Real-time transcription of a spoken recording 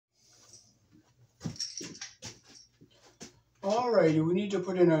Alrighty, we need to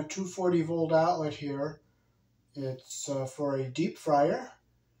put in a 240 volt outlet here. It's for a deep fryer.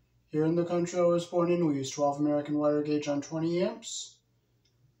 Here in the country I was born in, we use 12 American wire gauge on 20 amps,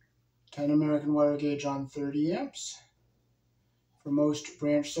 10 American wire gauge on 30 amps for most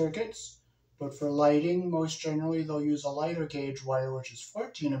branch circuits. But for lighting, most generally they'll use a lighter gauge wire, which is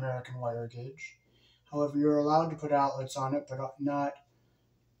 14 American wire gauge. However, you're allowed to put outlets on it, but not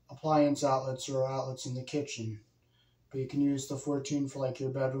appliance outlets or outlets in the kitchen. But you can use the 14 for like your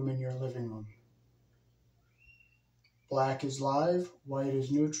bedroom and your living room. Black is live, white is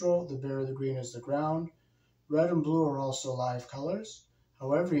neutral, the bare, the green is the ground. Red and blue are also live colors.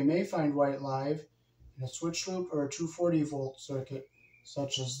 However, you may find white live in a switch loop or a 240 volt circuit,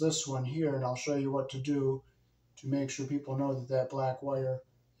 such as this one here, and I'll show you what to do to make sure people know that that black wire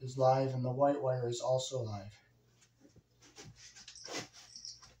is live and the white wire is also live.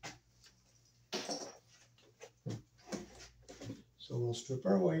 So we'll strip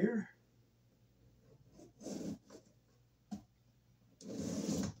our wire.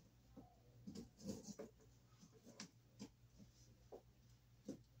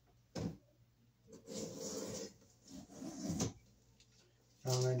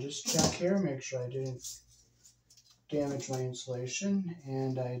 I'm going to just check here, make sure I didn't damage my insulation,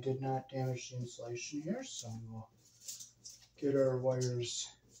 and I did not damage the insulation here, so we'll get our wires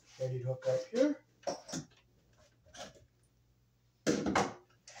ready to hook up here.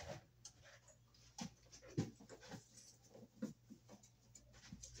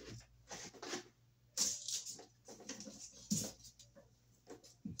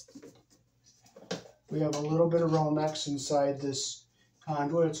 We have a little bit of Romex inside this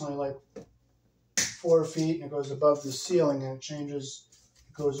conduit. It's only like 4 feet and it goes above the ceiling and it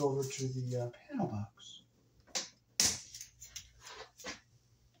goes over to the panel box.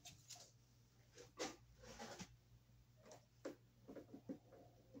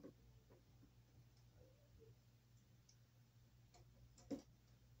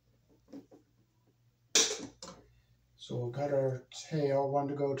 So we'll cut our tail, one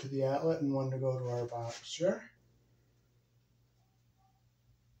to go to the outlet and one to go to our box here.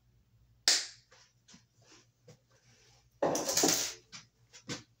 Okay,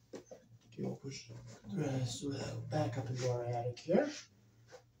 we'll push the rest back up into our attic here.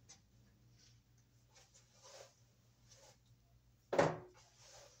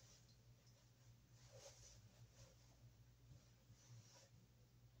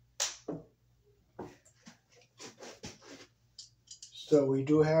 So we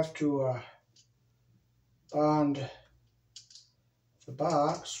do have to bond the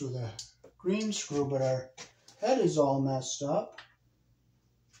box with a green screw, but our head is all messed up.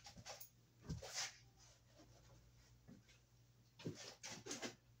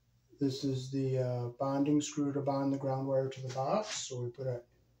 This is the bonding screw to bond the ground wire to the box, so we put it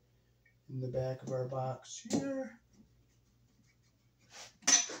in the back of our box here.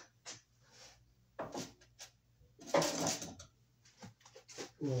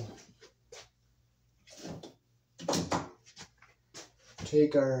 We'll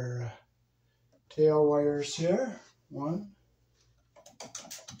take our tail wires here, 1,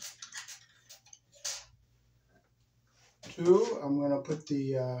 2. I'm going to put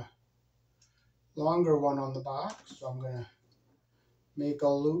the longer one on the box, so I'm going to make a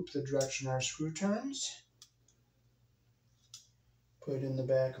loop the direction our screw turns. Put in the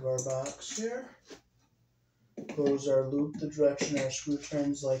back of our box here. Close our loop the direction our screw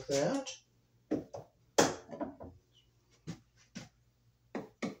turns like that.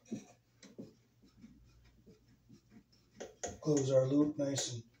 Close our loop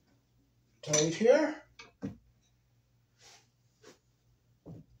nice and tight here.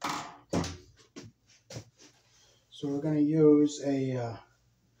 So we're going to use a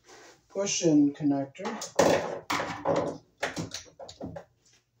push-in connector.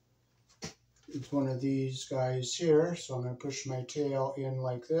 It's one of these guys here, so I'm going to push my tail in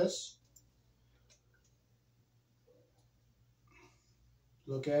like this.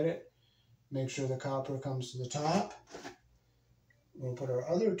 Look at it. Make sure the copper comes to the top. We'll put our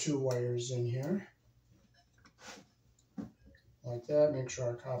other 2 wires in here. Like that. Make sure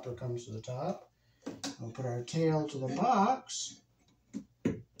our copper comes to the top. We'll put our tail to the box.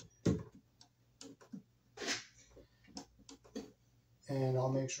 And I'll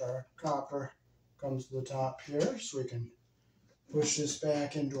make sure our copper comes to the top here so we can push this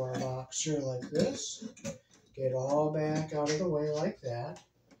back into our box here like this. Get it all back out of the way like that.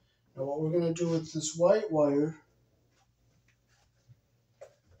 Now what we're going to do with this white wire,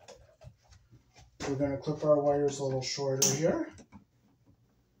 we're going to clip our wires a little shorter here.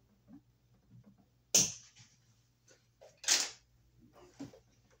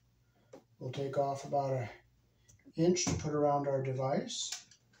 We'll take off about an inch to put around our device.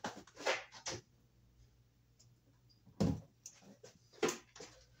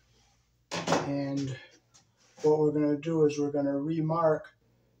 And what we're going to do is we're going to remark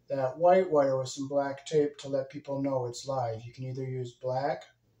that white wire with some black tape to let people know it's live. You can either use black,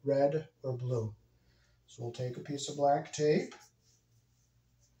 red, or blue. So we'll take a piece of black tape.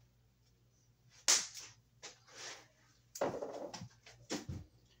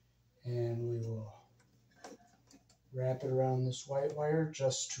 And we will wrap it around this white wire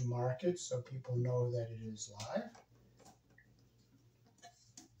just to mark it so people know that it is live.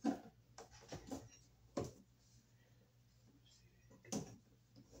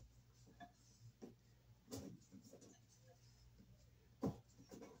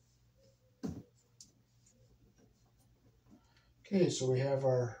 Okay, so we have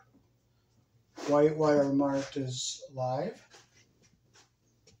our white wire marked as live.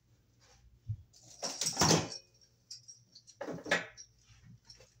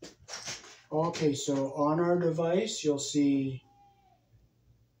 Okay, so on our device you'll see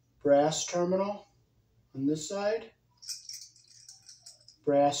brass terminal on this side,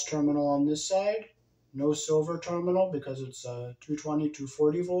 brass terminal on this side, no silver terminal because it's a 220,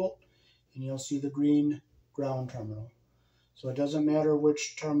 240 volt, and you'll see the green ground terminal. So it doesn't matter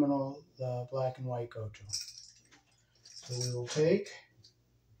which terminal the black and white go to. So we will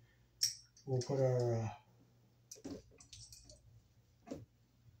we'll put our,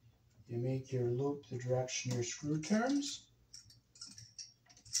 you make your loop the direction your screw turns.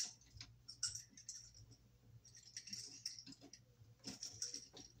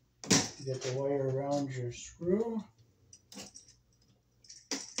 You get the wire around your screw.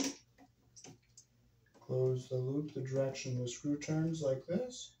 Close the loop the direction the screw turns like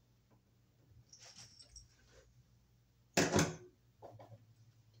this.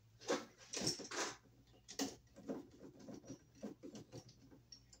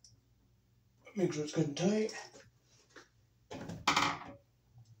 Make sure it's good and tight.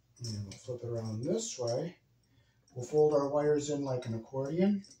 And we'll flip it around this way. We'll fold our wires in like an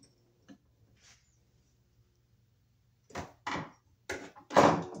accordion.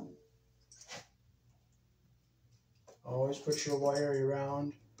 Always put your wire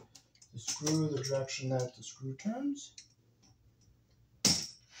around the screw the direction that the screw turns.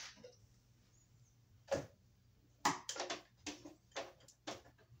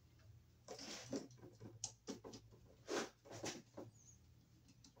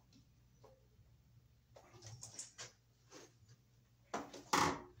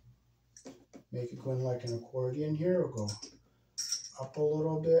 Make it go in like an accordion here. We'll go up a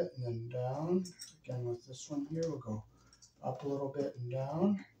little bit and then down. Again with this one here, we'll go up a little bit and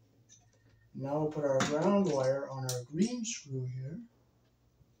down. Now we'll put our ground wire on our green screw here.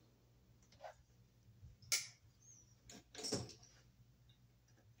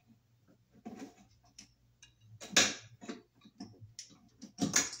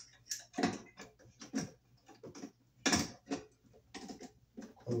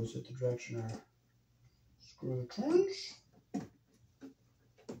 Close it the direction our screw turns.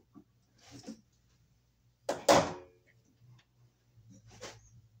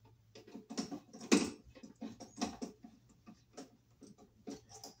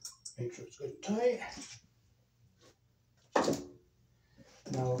 Make sure it's good and tight.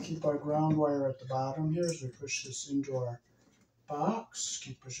 Now we'll keep our ground wire at the bottom here as we push this into our box.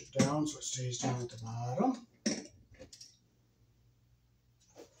 Keep pushing it down so it stays down at the bottom.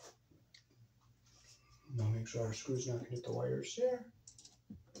 Now make sure our screw's not going to hit the wires here.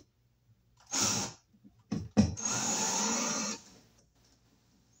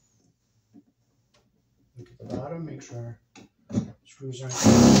 Look at the bottom, make sure our screws aren't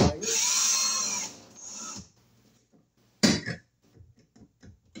hitting the wires.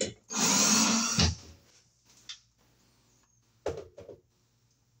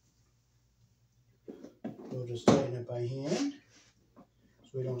 We'll just tighten it by hand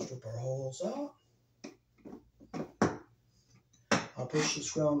so we don't strip our holes out. I'll push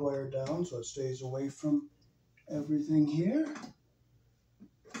this ground wire down so it stays away from everything here.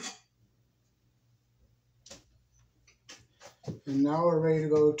 And now we're ready to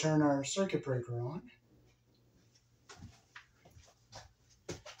go turn our circuit breaker on.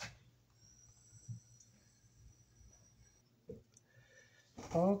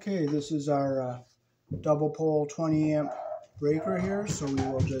 Okay, this is our double pole 20 amp breaker here, so we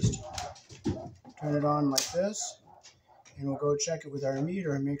will just turn it on like this. And we'll go check it with our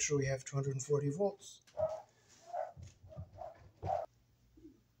meter and make sure we have 240 volts.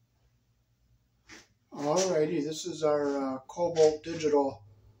 Alrighty, this is our Cobalt digital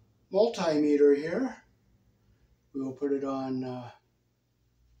multimeter here. We will put it on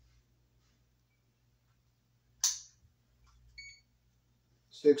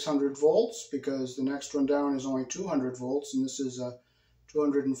 600 volts because the next one down is only 200 volts and this is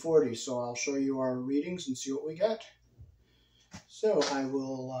 240. So I'll show you our readings and see what we get. So I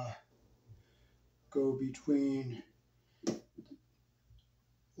will go between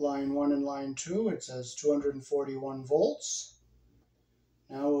line 1 and line 2. It says 241 volts.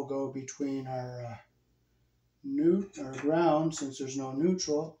 Now we'll go between our ground, since there's no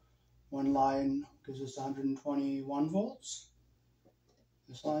neutral. One line gives us 121 volts.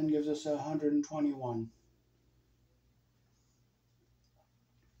 This line gives us 121.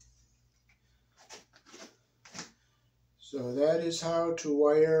 So that is how to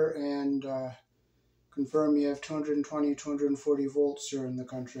wire and confirm you have 220, 240 volts here in the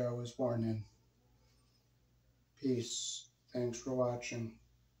country I was born in. Peace. Thanks for watching.